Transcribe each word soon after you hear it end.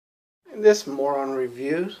In this Moron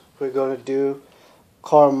review, we're going to do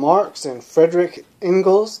Karl Marx and Friedrich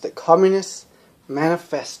Engles, the Communist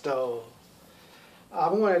Manifesto.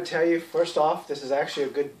 I'm going to tell you, first off, this is actually a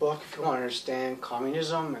good book if you want to understand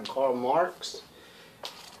communism and Karl Marx.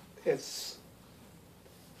 It's,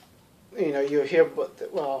 you hear,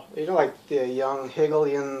 like the young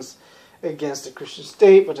Hegelians against the Christian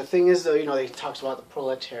state, but the thing is, though, he talks about the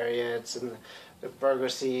proletariats and the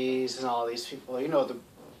bourgeoisies and all these people, the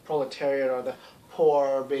proletariat or the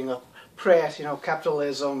poor being oppressed,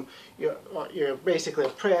 capitalism, you're basically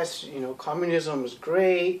oppressed, communism is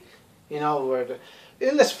great,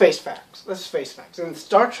 let's face facts, And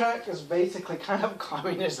Star Trek is basically kind of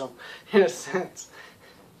communism in a sense.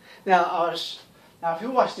 Now, if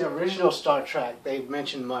you watch the original Star Trek, they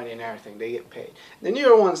mention money and everything, they get paid. The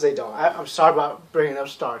newer ones, they don't. I'm sorry about bringing up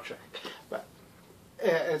Star Trek, but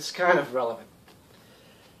it's kind of relevant.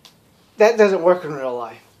 That doesn't work in real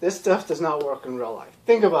life. This stuff does not work in real life.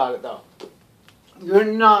 Think about it, though. You're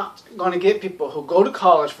not going to get people who go to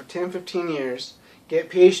college for 10, 15 years, get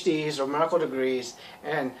PhDs or medical degrees,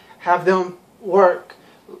 and have them work,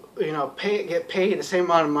 get paid the same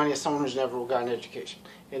amount of money as someone who's never got an education.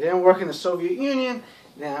 It didn't work in the Soviet Union,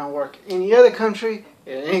 it didn't work in any other country,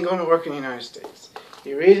 it ain't going to work in the United States.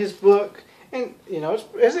 You read his book, and,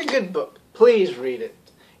 it's a good book. Please read it.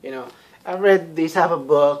 I read these type of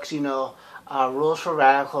books, Rules for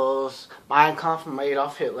Radicals, Mein Kampf from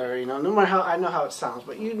Adolf Hitler, no matter how, I know how it sounds,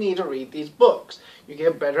 but you need to read these books. You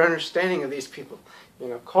get a better understanding of these people.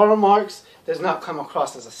 Karl Marx does not come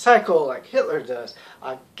across as a psycho like Hitler does.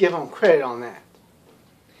 I give him credit on that.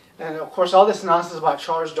 And of course, all this nonsense about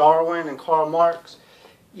Charles Darwin and Karl Marx,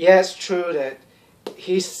 yeah, it's true that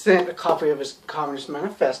he sent a copy of his Communist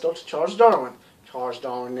Manifesto to Charles Darwin. Charles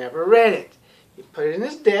Darwin never read it. He put it in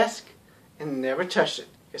his desk and never touched it,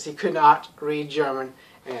 because he could not read German,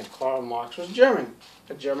 and Karl Marx was German,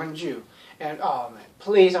 a German Jew. And, oh man,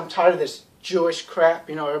 please, I'm tired of this Jewish crap,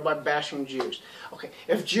 everybody bashing Jews. Okay,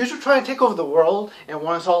 if Jews were trying to take over the world and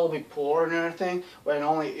want us all to be poor and everything, when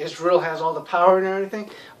only Israel has all the power and everything,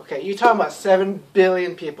 okay, you're talking about 7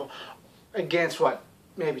 billion people against what,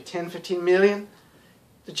 maybe 10, 15 million?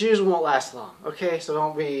 The Jews won't last long, okay? So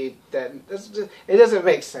don't be that. It doesn't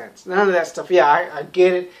make sense. None of that stuff. Yeah, I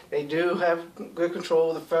get it. They do have good control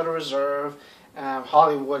of the Federal Reserve,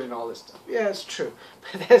 Hollywood, and all this stuff. Yeah, it's true.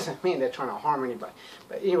 But that doesn't mean they're trying to harm anybody.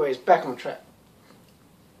 But anyways, back on track.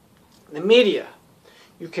 The media.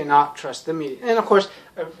 You cannot trust the media. And of course,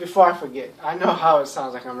 before I forget, I know how it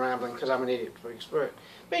sounds like I'm rambling because I'm an idiot for expert.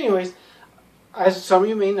 But anyways, as some of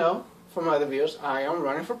you may know, from other videos, I am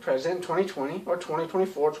running for president in 2020 or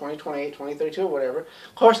 2024, 2028, 2032, or whatever.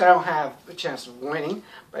 Of course, I don't have a chance of winning,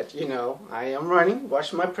 but I am running.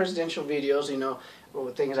 Watch my presidential videos,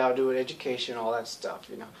 with things I'll do with education, all that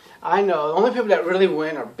stuff, I know the only people that really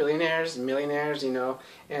win are billionaires, millionaires,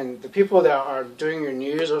 and the people that are doing your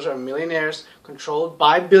news, those are millionaires controlled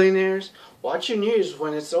by billionaires. Watch your news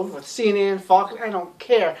when it's over with CNN, Fox, I don't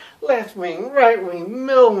care. Left wing, right wing,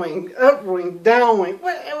 middle wing, up wing, down wing,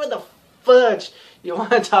 whatever the fudge you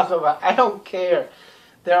want to talk about. I don't care.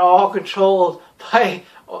 They're all controlled by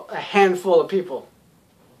a handful of people.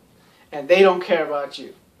 And they don't care about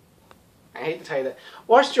you. I hate to tell you that.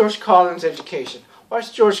 Watch George Carlin's Education.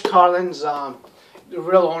 Watch George Carlin's The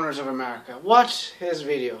Real Owners of America. Watch his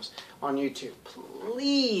videos on YouTube.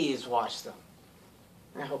 Please watch them.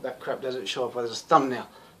 I hope that crap doesn't show up as a thumbnail.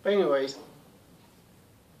 But anyways,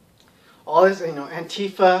 all this,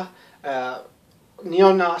 Antifa,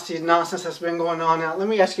 neo-Nazi nonsense that's been going on now. Let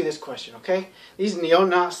me ask you this question, okay? These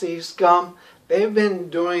neo-Nazi scum, they've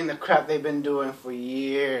been doing the crap they've been doing for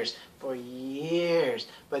years,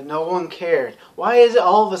 but no one cared. Why is it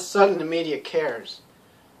all of a sudden the media cares?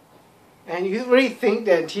 And you really think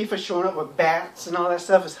that Antifa showing up with bats and all that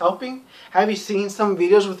stuff is helping? Have you seen some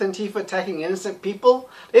videos with Antifa attacking innocent people?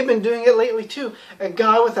 They've been doing it lately too. A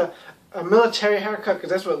guy with a military haircut,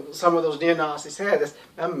 because that's what some of those neo-Nazis had, is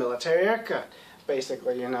a military haircut.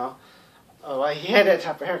 Basically, Oh, he had that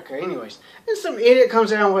type of haircut anyways. And some idiot comes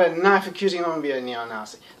down with a knife accusing him of being a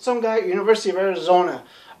neo-Nazi. Some guy at University of Arizona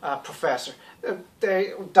professor.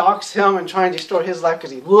 They dox him and try and destroy his life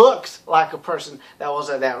because he looks like a person that was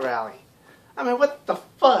at that rally. I mean, what the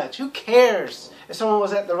fudge? Who cares if someone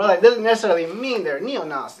was at the rally? It doesn't necessarily mean they're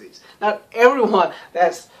neo-Nazis. Not everyone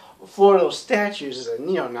that's for those statues is a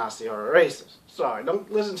neo-Nazi or a racist. Sorry,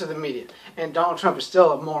 don't listen to the media. And Donald Trump is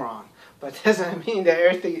still a moron. But it doesn't mean that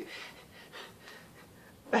everything...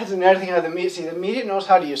 That's another thing how the media... See, the media knows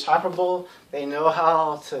how to use hyperbole. They know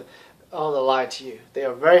how to lie to you. They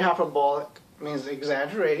are very hyperbolic. It means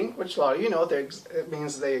exaggerating, which a lot of you know. It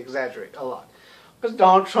means they exaggerate a lot. Because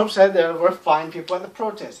Donald Trump said there were fine people at the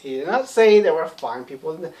protest. He did not say there were fine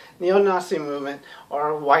people in the neo-Nazi movement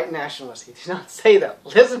or white nationalists. He did not say that.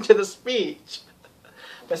 Listen to the speech.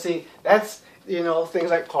 But see, that's, you know,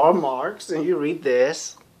 things like Karl Marx, and you read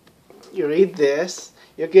this, you'll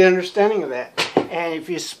get an understanding of that. And if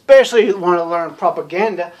you especially want to learn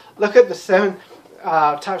propaganda, look at the 7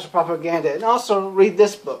 types of propaganda. And also read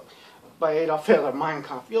this book by Adolf Hitler, Mein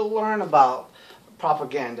Kampf. You'll learn about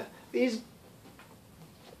propaganda. These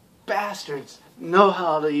bastards know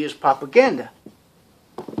how to use propaganda.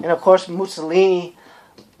 And of course, Mussolini,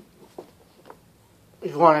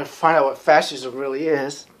 if you want to find out what fascism really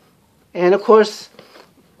is. And of course,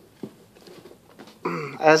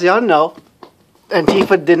 as y'all know,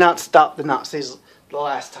 Antifa did not stop the Nazis the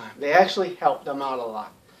last time. They actually helped them out a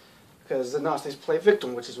lot. Because the Nazis play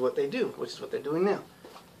victim, which is what they do, which is what they're doing now.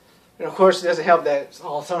 And of course, it doesn't help that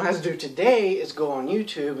all someone has to do today is go on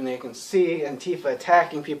YouTube and they can see Antifa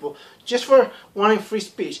attacking people just for wanting free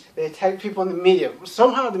speech. They attack people in the media.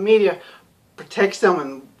 Somehow the media protects them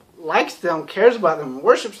and likes them, cares about them, and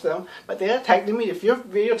worships them, but they attack the media. If you're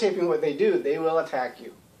videotaping what they do, they will attack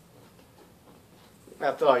you.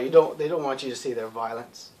 After all, they don't want you to see their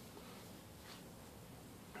violence.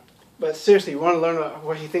 But seriously, you want to learn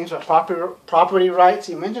what he thinks about property rights?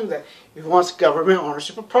 He mentions that he wants government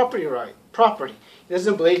ownership of property. He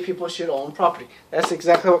doesn't believe people should own property. That's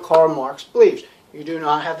exactly what Karl Marx believes. You do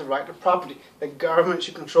not have the right to property. The government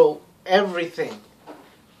should control everything.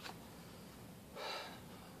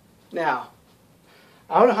 Now,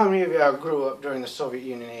 I don't know how many of you grew up during the Soviet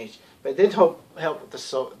Union age, but it didn't help the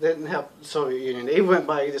Soviet Union. They went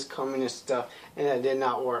by this communist stuff, and it did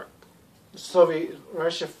not work.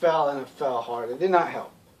 Russia fell, and it fell hard. It did not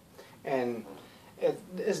help. And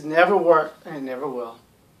it's never worked, and it never will.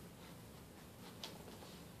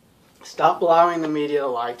 Stop allowing the media to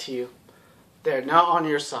lie to you. They're not on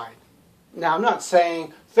your side. Now, I'm not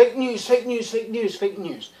saying fake news, fake news, fake news, fake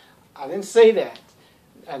news. I didn't say that.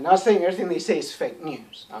 I'm not saying everything they say is fake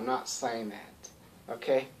news. I'm not saying that.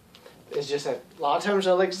 Okay? It's just that a lot of times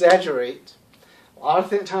they'll exaggerate. A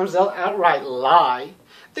lot of times they'll outright lie.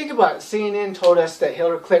 Think about it. CNN told us that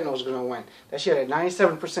Hillary Clinton was going to win. That she had a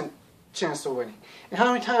 97% chance of winning. And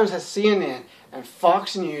how many times has CNN and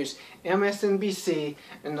Fox News, MSNBC,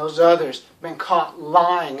 and those others been caught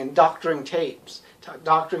lying and doctoring tapes,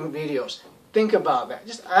 doctoring videos? Think about that.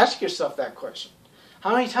 Just ask yourself that question.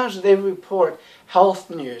 How many times do they report health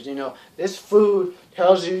news? You know, this food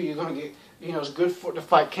tells you you're going to get, you know, it's good to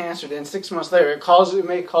fight cancer. Then 6 months later, it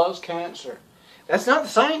may cause cancer. That's not the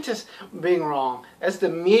scientists being wrong. That's the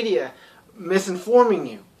media misinforming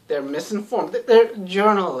you. They're misinformed. They're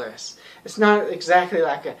journalists. It's not exactly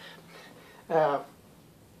like a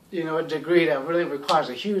degree that really requires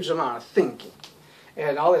a huge amount of thinking.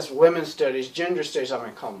 And all this women's studies, gender studies, I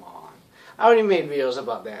mean, come on. I already made videos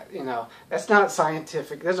about that, you know. That's not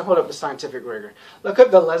scientific. It doesn't hold up to scientific rigor. Look up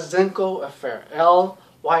the Lysenko affair.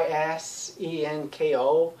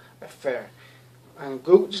 Lysenko affair. And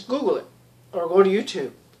just Google it. Or go to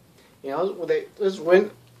YouTube. You know, this when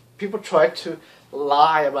people try to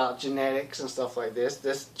lie about genetics and stuff like this.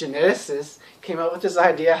 This geneticist came up with this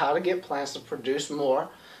idea how to get plants to produce more.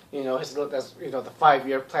 You know, that's, you know, the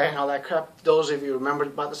 5-year plan and all that crap. Those of you who remember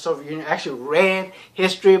about the Soviet Union, actually read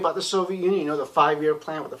history about the Soviet Union, you know, the 5-year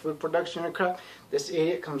plan with the food production and crap. This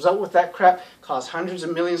idiot comes up with that crap, caused hundreds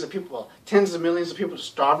of millions of people, well, tens of millions of people to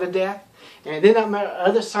starve to death. And it did not matter.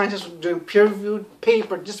 Other scientists were doing peer-reviewed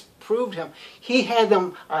paper disproved him. He had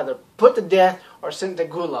them either put to death or sent to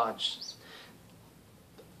gulags.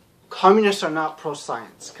 Communists are not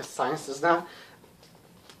pro-science, because science does not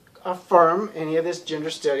affirm any of this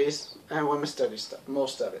gender studies and women's studies stuff,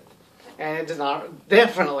 most of it. And it does not,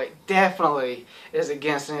 definitely is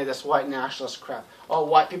against any of this white nationalist crap. Oh,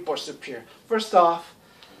 white people are superior. First off,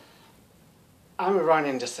 I'm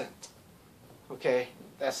Iranian descent. Okay,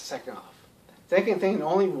 that's the second off. Second thing, the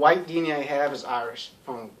only white DNA I have is Irish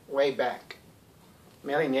from way back.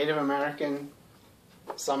 Mainly Native American,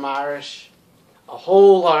 some Irish, a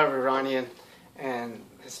whole lot of Iranian, and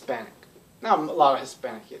Hispanic. Not a lot of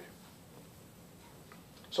Hispanic either.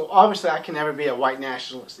 So obviously I can never be a white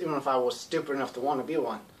nationalist, even if I was stupid enough to want to be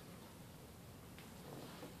one.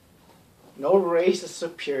 No race is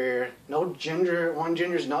superior. No gender, one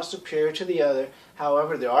gender is not superior to the other.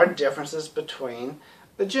 However, there are differences between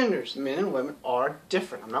the genders. Men and women are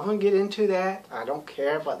different. I'm not going to get into that. I don't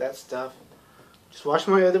care about that stuff. Just watch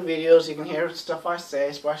my other videos. You can hear stuff I say,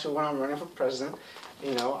 especially when I'm running for president.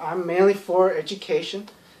 You know, I'm mainly for education.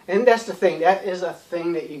 And that's the thing. That is a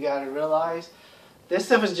thing that you got to realize. This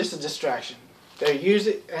stuff is just a distraction. They're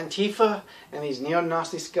using Antifa and these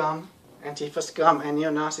neo-Nazi scum. Antifa scum and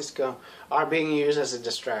neo-Nazi scum are being used as a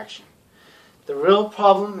distraction. The real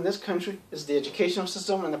problem in this country is the educational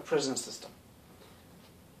system and the prison system.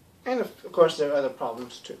 And of course there are other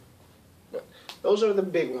problems too. But those are the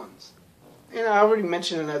big ones. And I already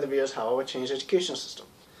mentioned in other videos how I would change the educational system.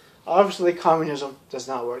 Obviously communism does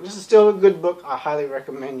not work. This is still a good book. I highly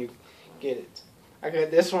recommend you get it. I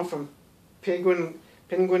got this one from Penguin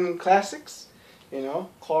Classics. You know,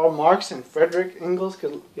 Karl Marx and Friedrich Engles.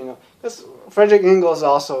 Friedrich Engles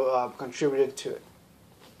also contributed to it.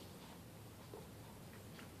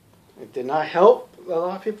 It did not help a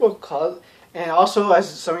lot of people. And also, as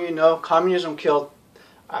some of you know, communism killed,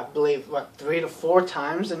 I believe, 3 to 4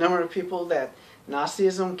 times the number of people that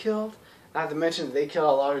Nazism killed. Not to mention that they killed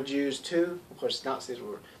a lot of Jews too. Of course, Nazis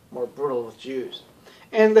were more brutal with Jews.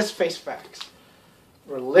 And let's face facts.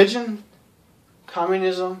 Religion,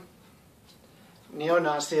 communism,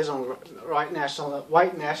 neo-Nazism,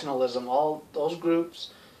 white nationalism, all those groups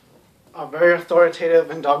are very authoritative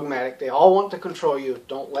and dogmatic. They all want to control you.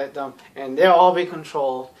 Don't let them. And they're all being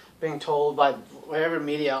controlled, being told by whatever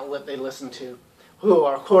media outlet they listen to, who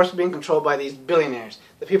are, of course, being controlled by these billionaires.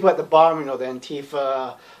 The people at the bottom, you know, the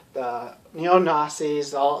Antifa, the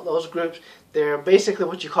neo-Nazis, all those groups, they're basically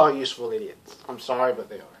what you call useful idiots. I'm sorry, but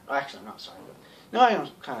they are. Actually, I'm not sorry. But no, I am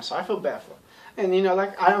kind of sorry. I feel bad for them. And, you know,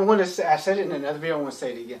 like I said it in another video, I want to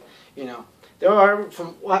say it again. You know, there are, from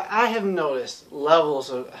what I have noticed, levels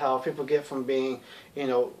of how people get from being, you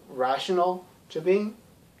know, rational to being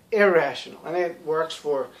irrational. And it works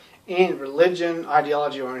for any religion,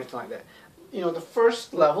 ideology, or anything like that. You know, the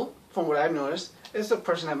first level, from what I've noticed, is a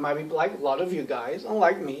person that might be like a lot of you guys,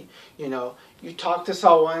 unlike me. You know, you talk to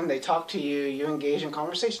someone, they talk to you, you engage in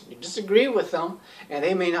conversation. You disagree with them, and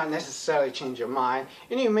they may not necessarily change your mind,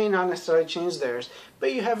 and you may not necessarily change theirs,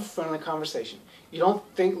 but you have a friendly conversation. You don't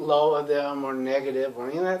think low of them or negative or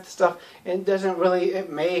any of that stuff. It doesn't really, it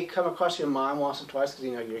may come across your mind once or twice because,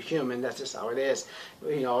 you know, you're human. That's just how it is.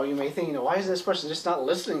 You know, you may think, you know, why is this person just not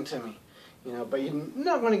listening to me? You know, but you're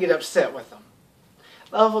not going to get upset with them.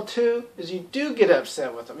 Level 2 is you do get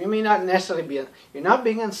upset with them. You may not necessarily be, you're not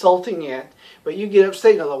being insulting yet, but you get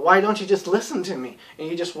upset. You know, why don't you just listen to me? And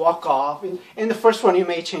you just walk off. And the first one, you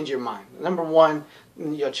may change your mind. Number 1,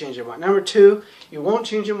 you'll change your mind. Number 2, you won't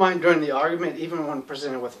change your mind during the argument, even when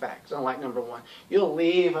presented with facts, unlike number 1. You'll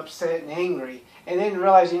leave upset and angry, and then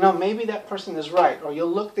realize, you know, maybe that person is right. Or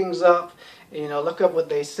you'll look things up, you know, look up what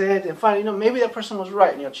they said, and find, you know, maybe that person was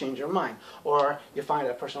right, and you'll change your mind. Or you find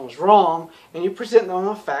that person was wrong, and you present them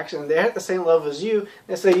with facts, and they're at the same level as you,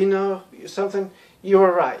 they say, you know, something, you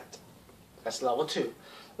were right. That's level 2.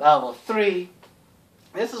 Level 3,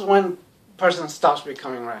 this is when a person stops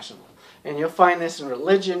becoming rational. And you'll find this in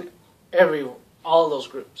religion, all those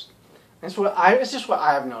groups. It's just what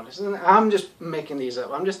I've noticed. And I'm just making these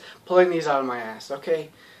up. I'm just pulling these out of my ass, okay?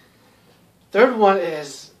 Third one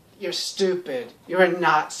is, you're stupid, you're a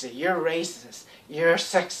Nazi, you're racist, you're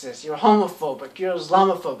sexist, you're homophobic, you're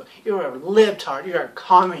Islamophobic, you're a libtard, you're a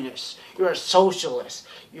communist, you're a socialist,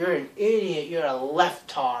 you're an idiot, you're a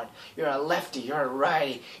leftard, you're a lefty, you're a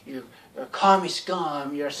righty, you're a commie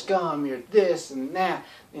scum, you're this and that,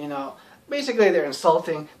 you know. Basically, they're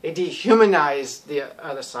insulting. They dehumanize the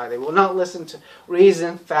other side. They will not listen to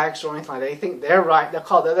reason, facts, or anything like that. They think they're right. They'll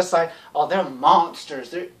call the other side, oh, they're monsters.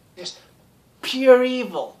 They're just pure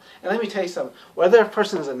evil. And let me tell you something. Whether a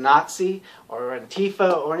person is a Nazi or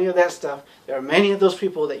Antifa or any of that stuff, there are many of those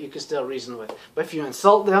people that you can still reason with. But if you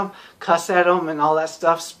insult them, cuss at them, and all that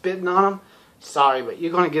stuff, spitting on them, sorry, but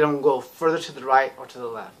you're going to get them to go further to the right or to the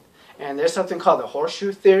left. And there's something called the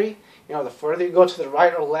horseshoe theory. You know, the further you go to the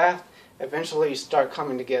right or left, eventually you start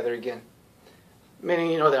coming together again.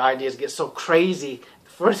 Meaning, you know, the ideas get so crazy. The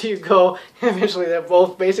further you go, eventually they're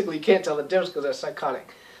both, basically you can't tell the difference because they're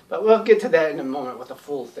psychotic. But we'll get to that in a moment with the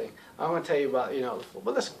fool thing. I'm going to tell you about, you know, the fool.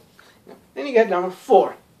 But listen, then you get number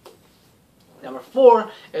 4. Number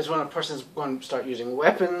 4 is when a person's going to start using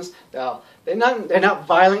weapons. They're not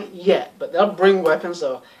violent yet, but they'll bring weapons.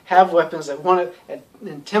 They'll have weapons. They want to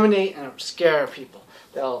intimidate and scare people.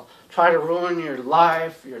 They'll try to ruin your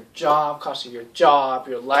life, your job, cost you your job,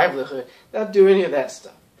 your livelihood. They'll do any of that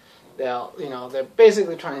stuff. They're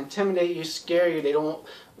basically trying to intimidate you, scare you. They won't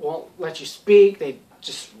let you speak. They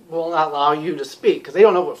just will not allow you to speak because they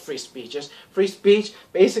don't know what free speech is. Free speech,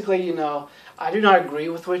 basically, you know, I do not agree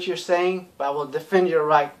with what you're saying, but I will defend your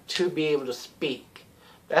right to be able to speak.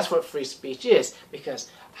 That's what free speech is, because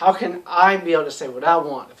how can I be able to say what I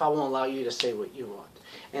want if I won't allow you to say what you want?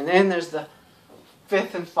 And then there's the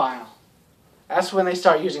 5th and final. That's when they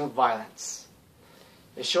start using violence.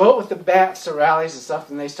 They show up with the bats, the rallies and stuff,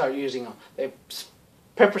 and they start using them. They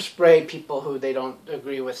pepper spray people who they don't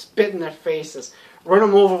agree with, spit in their faces, run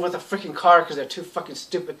them over with a freaking car because they're too fucking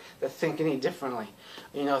stupid to think any differently.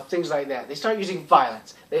 You know, things like that. They start using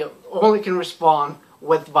violence. They only can respond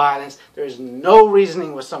with violence. There is no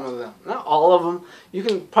reasoning with some of them. Not all of them. You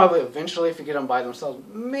can probably eventually, if you get them by themselves,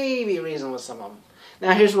 maybe reason with some of them.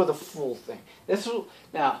 Now, here's where the fool thing.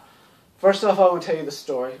 Now, first off, I want to tell you the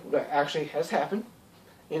story that actually has happened.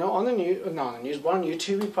 You know, on the news, not on the news, but on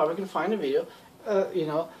YouTube, you probably can find a video. You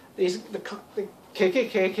know, the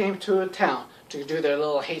KKK came to a town to do their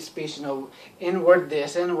little hate speech, you know, N-word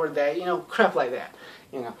this, N-word that, you know, crap like that,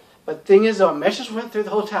 you know. But the thing is, a message went through the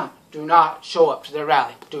whole town. Do not show up to their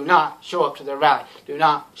rally. Do not show up to their rally. Do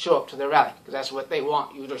not show up to their rally. Because that's what they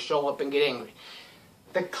want, you to show up and get angry.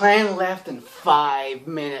 The Klan left in 5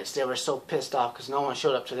 minutes. They were so pissed off because no one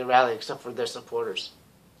showed up to their rally except for their supporters.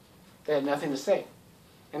 They had nothing to say.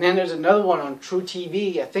 And then there's another one on True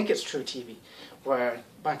TV, I think it's True TV, where a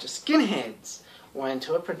bunch of skinheads went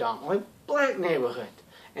to a predominantly black neighborhood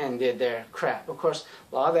and did their crap. Of course,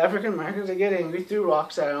 a lot of the African Americans, they get angry, threw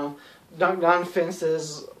rocks at them, dunked down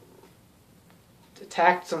fences,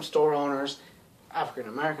 attacked some store owners, African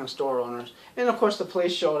American store owners, and of course the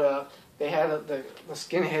police showed up. They had the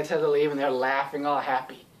skinheads had to leave, and they're laughing, all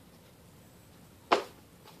happy.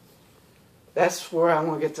 That's where I'm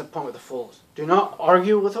going to get to the point with the fools. Do not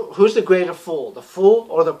argue with who's the greater fool, the fool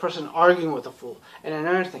or the person arguing with the fool. And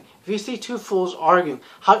another thing, if you see two fools arguing,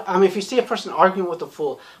 if you see a person arguing with a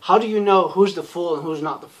fool, how do you know who's the fool and who's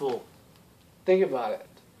not the fool? Think about it.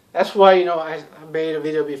 That's why, you know, I made a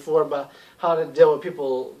video before about how to deal with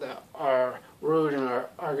people that are rude and are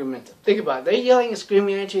argumentative. Think about it. They're yelling and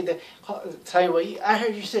screaming at you. They tell you, well, I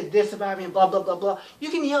heard you said this about me and blah, blah, blah, blah. You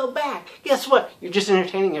can yell back. Guess what? You're just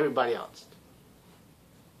entertaining everybody else.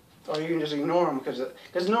 Or you can just ignore them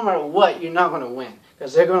because no matter what, you're not going to win.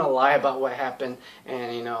 Because they're going to lie about what happened,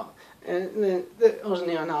 and, you know, and those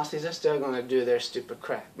neo-Nazis are still going to do their stupid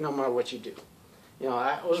crap, no matter what you do. You know,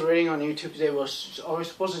 I was reading on YouTube today, are we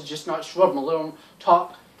supposed to just not show up and let them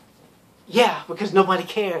talk? Yeah, because nobody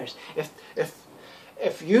cares.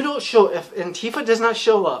 If you don't show, if Antifa does not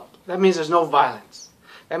show up, that means there's no violence.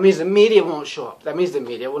 That means the media won't show up. That means the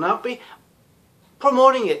media will not be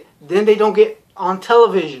promoting it. Then they don't get on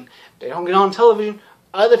television. They don't get on television.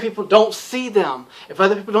 Other people don't see them. If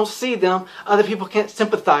other people don't see them, other people can't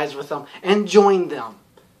sympathize with them and join them.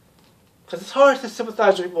 Because it's hard to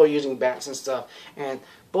sympathize with people using bats and stuff. And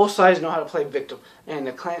both sides know how to play victim. And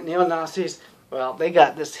the neo-Nazis, well, they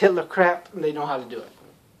got this Hitler crap and they know how to do it.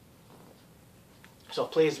 So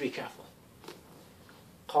please be careful.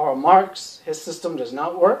 Karl Marx, his system does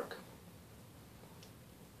not work.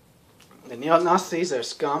 The neo-Nazis are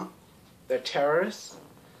scum. They're terrorists.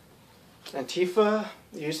 Antifa,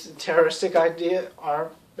 use the terroristic idea,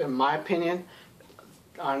 are, in my opinion,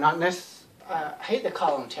 are not necessarily, I hate to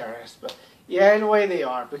call them terrorists, but yeah, in a way they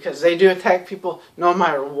are, because they do attack people no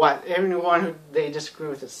matter what. Everyone who they disagree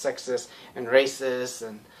with is sexist and racist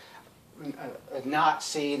and a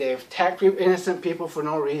Nazi. They've attacked innocent people for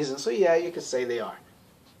no reason, so yeah, you could say they are.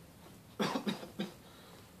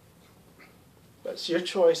 But it's your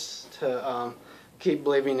choice to keep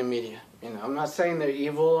believing the media. You know, I'm not saying they're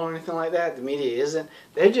evil or anything like that. The media isn't.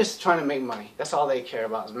 They're just trying to make money. That's all they care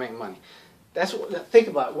about is make money. That's what, think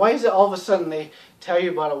about it. Why is it all of a sudden they tell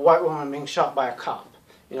you about a white woman being shot by a cop,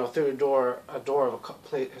 you know, through a door of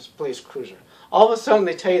a police cruiser? All of a sudden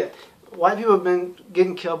they tell you that white people have been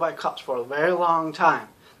getting killed by cops for a very long time.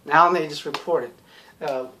 Now they just report it.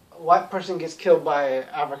 A white person gets killed by an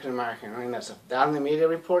African American. I mean, that's down the media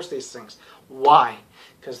reports these things. Why?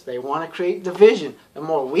 Because they want to create division. The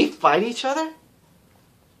more we fight each other,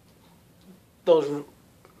 those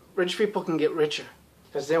rich people can get richer.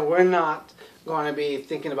 Because then we're not going to be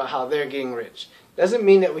thinking about how they're getting rich. Doesn't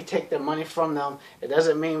mean that we take their money from them. It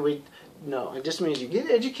doesn't mean no. It just means you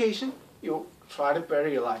get education. You try to better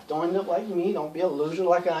your life. Don't end up like me. Don't be a loser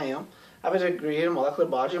like I am. I have a degree in molecular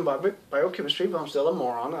biology and biochemistry, but I'm still a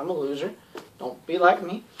moron. I'm a loser. Don't be like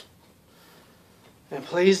me. And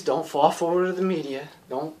please don't fall forward to the media.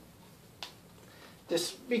 Don't.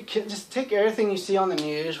 Just take everything you see on the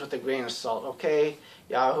news with a grain of salt, okay?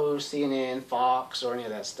 Yahoo, CNN, Fox, or any of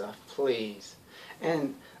that stuff, please.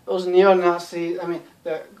 And those neo-Nazis, I mean,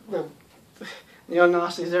 the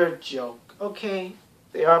neo-Nazis, they're a joke, okay?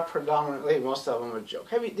 They are predominantly, most of them are a joke.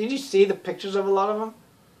 Did you see the pictures of a lot of them?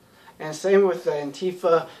 And same with the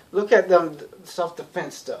Antifa. Look at them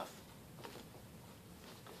self-defense stuff.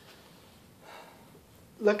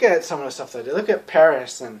 Look at some of the stuff they do. Look at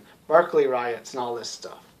Paris and Berkeley riots and all this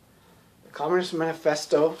stuff. The Communist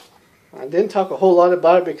Manifesto. I didn't talk a whole lot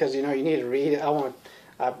about it because, you know, you need to read it.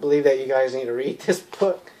 I believe that you guys need to read this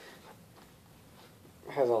book.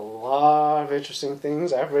 It has a lot of interesting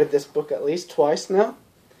things. I've read this book at least twice now.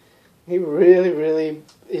 He really, really,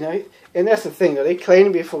 and that's the thing, though. They claim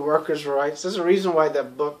to be for workers' rights. There's a reason why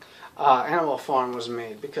that book, Animal Farm, was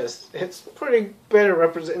made, because it's pretty better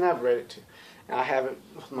represent. And I've read it too. And I have it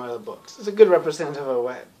with my other books. It's a good representative of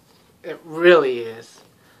what it really is.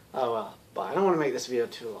 Oh well, but I don't want to make this video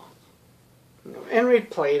too long. And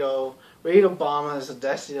read Plato. Read Obama's The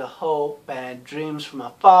Destiny of Hope and Dreams from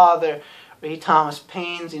a Father. Read Thomas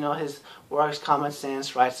Paine's, his works, Common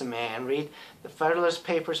Sense, Rights of Man. Read the Federalist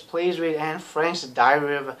Papers. Please read Anne Frank's The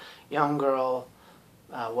Diary of a Young Girl.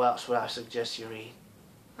 What else would I suggest you read?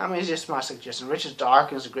 It's just my suggestion. Richard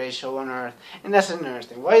Dawkins' The Greatest Show on Earth. And that's another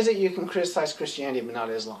thing. Why is it you can criticize Christianity but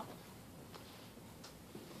not Islam?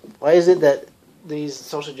 Why is it that these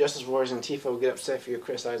social justice warriors and Antifa will get upset if you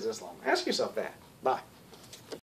criticize Islam? Ask yourself that. Bye.